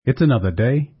It's another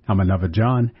day. I'm another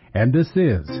John, and this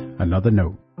is Another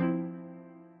Note.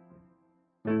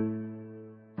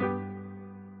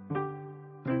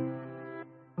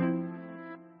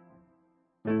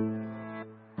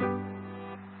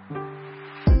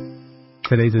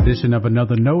 Today's edition of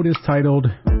Another Note is titled,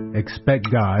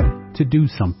 Expect God to Do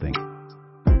Something.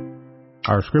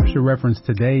 Our scripture reference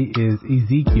today is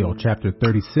Ezekiel chapter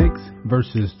 36,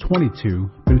 verses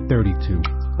 22 through 32.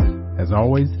 As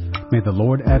always, may the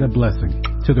Lord add a blessing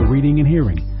to the reading and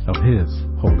hearing of His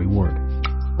holy word.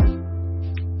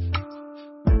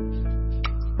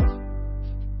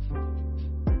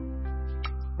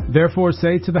 Therefore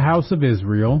say to the house of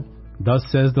Israel, Thus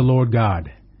says the Lord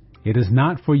God, It is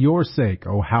not for your sake,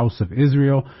 O house of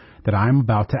Israel, that I am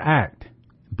about to act,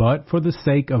 but for the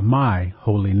sake of my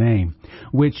holy name,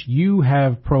 which you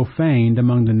have profaned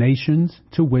among the nations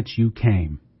to which you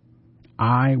came.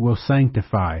 I will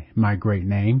sanctify my great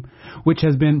name, which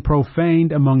has been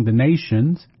profaned among the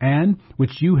nations, and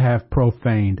which you have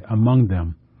profaned among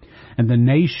them. And the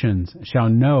nations shall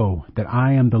know that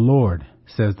I am the Lord,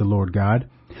 says the Lord God,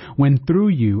 when through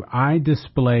you I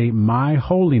display my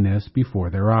holiness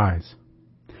before their eyes.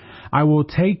 I will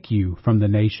take you from the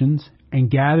nations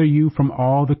and gather you from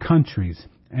all the countries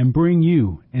and bring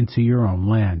you into your own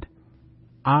land.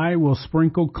 I will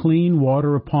sprinkle clean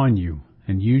water upon you,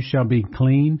 and you shall be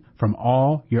clean from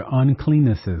all your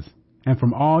uncleannesses, and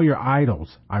from all your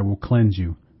idols I will cleanse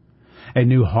you. A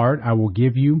new heart I will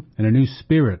give you, and a new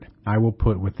spirit I will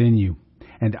put within you.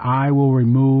 And I will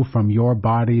remove from your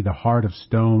body the heart of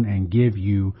stone and give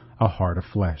you a heart of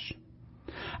flesh.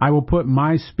 I will put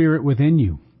my spirit within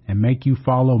you, and make you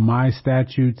follow my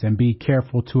statutes and be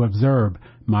careful to observe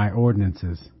my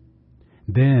ordinances.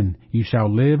 Then you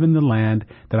shall live in the land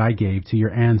that I gave to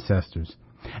your ancestors,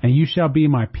 and you shall be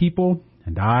my people,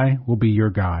 and I will be your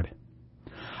God.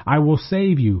 I will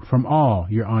save you from all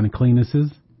your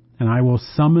uncleannesses, and I will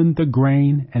summon the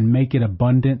grain and make it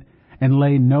abundant, and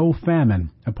lay no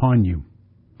famine upon you.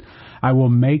 I will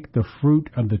make the fruit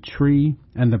of the tree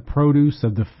and the produce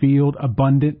of the field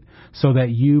abundant, so that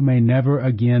you may never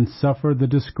again suffer the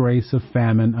disgrace of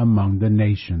famine among the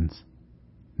nations.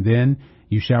 Then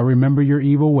you shall remember your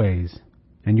evil ways,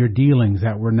 and your dealings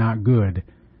that were not good,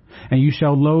 and you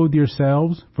shall loathe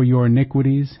yourselves for your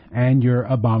iniquities and your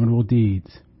abominable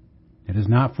deeds. It is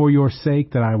not for your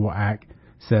sake that I will act,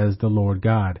 says the Lord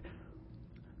God.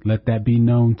 Let that be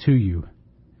known to you.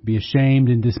 Be ashamed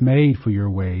and dismayed for your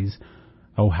ways,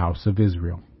 O house of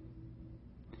Israel.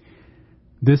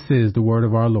 This is the word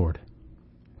of our Lord.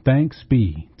 Thanks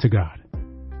be to God.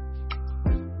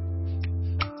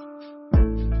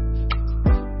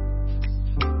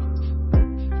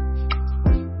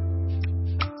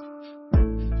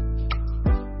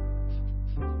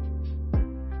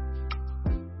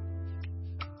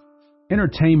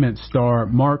 Entertainment star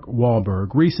Mark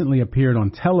Wahlberg recently appeared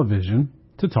on television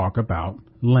to talk about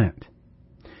Lent.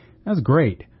 That's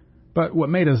great, but what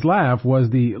made us laugh was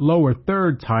the lower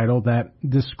third title that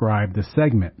described the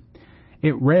segment.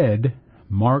 It read,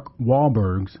 Mark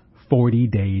Wahlberg's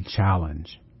 40-Day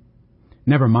Challenge.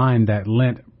 Never mind that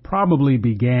Lent probably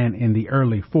began in the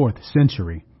early 4th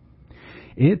century.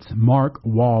 It's Mark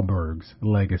Wahlberg's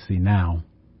legacy now.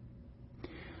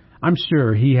 I'm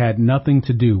sure he had nothing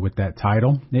to do with that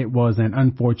title. It was an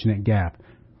unfortunate gap,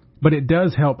 but it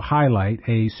does help highlight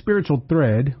a spiritual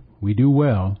thread we do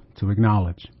well to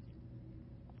acknowledge.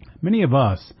 Many of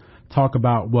us talk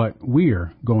about what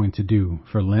we're going to do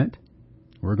for Lent.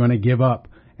 We're going to give up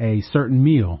a certain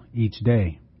meal each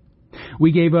day.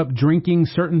 We gave up drinking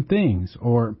certain things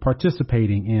or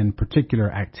participating in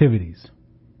particular activities.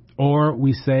 Or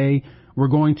we say we're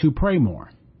going to pray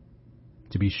more.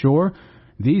 To be sure,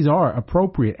 these are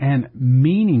appropriate and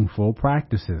meaningful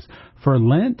practices for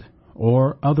Lent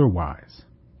or otherwise.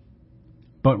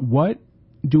 But what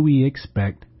do we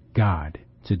expect God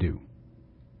to do?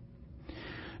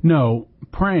 No,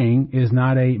 praying is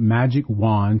not a magic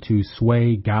wand to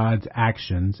sway God's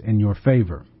actions in your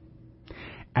favor.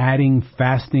 Adding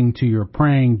fasting to your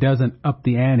praying doesn't up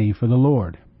the ante for the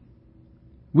Lord.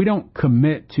 We don't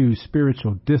commit to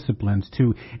spiritual disciplines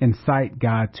to incite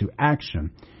God to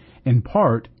action. In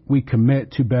part, we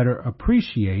commit to better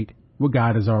appreciate what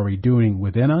God is already doing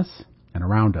within us and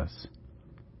around us.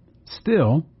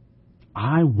 Still,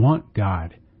 I want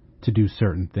God to do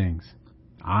certain things.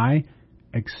 I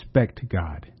expect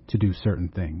God to do certain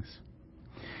things.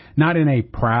 Not in a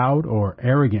proud or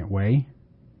arrogant way,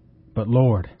 but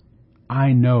Lord,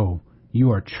 I know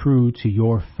you are true to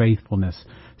your faithfulness,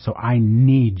 so I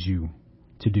need you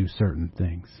to do certain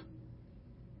things.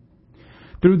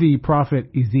 Through the prophet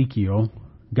Ezekiel,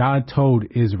 God told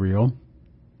Israel,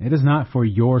 It is not for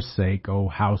your sake, O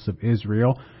house of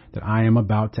Israel, that I am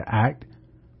about to act,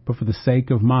 but for the sake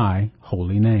of my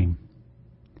holy name.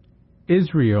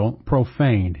 Israel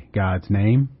profaned God's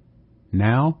name.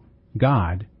 Now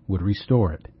God would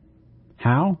restore it.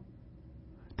 How?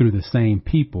 Through the same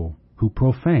people who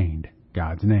profaned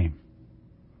God's name.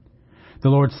 The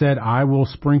Lord said, I will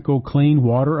sprinkle clean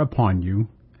water upon you,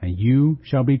 and you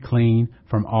shall be clean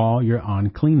from all your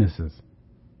uncleannesses,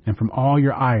 and from all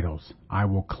your idols I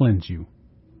will cleanse you.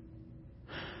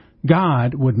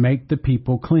 God would make the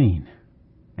people clean,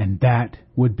 and that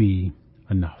would be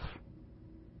enough.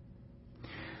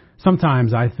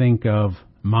 Sometimes I think of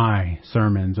my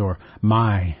sermons or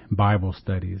my Bible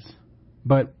studies,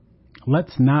 but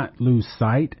let's not lose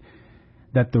sight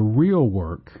that the real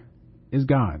work is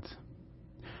God's.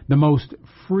 The most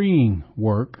freeing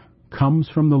work comes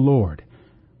from the Lord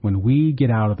when we get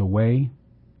out of the way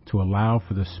to allow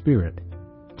for the Spirit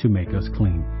to make us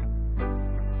clean.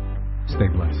 Stay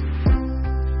blessed.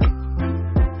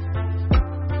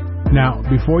 Now,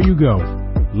 before you go,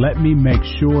 let me make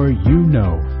sure you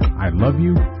know I love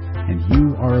you and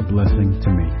you are a blessing to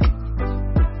me.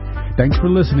 Thanks for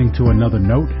listening to another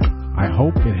note. I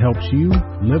hope it helps you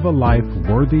live a life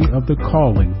worthy of the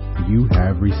calling you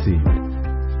have received.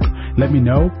 Let me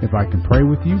know if I can pray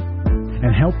with you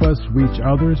and help us reach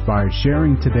others by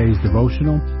sharing today's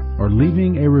devotional or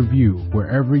leaving a review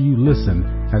wherever you listen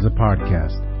as a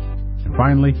podcast. And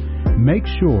finally, make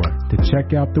sure to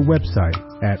check out the website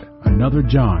at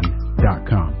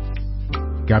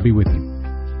anotherjohn.com. God be with you.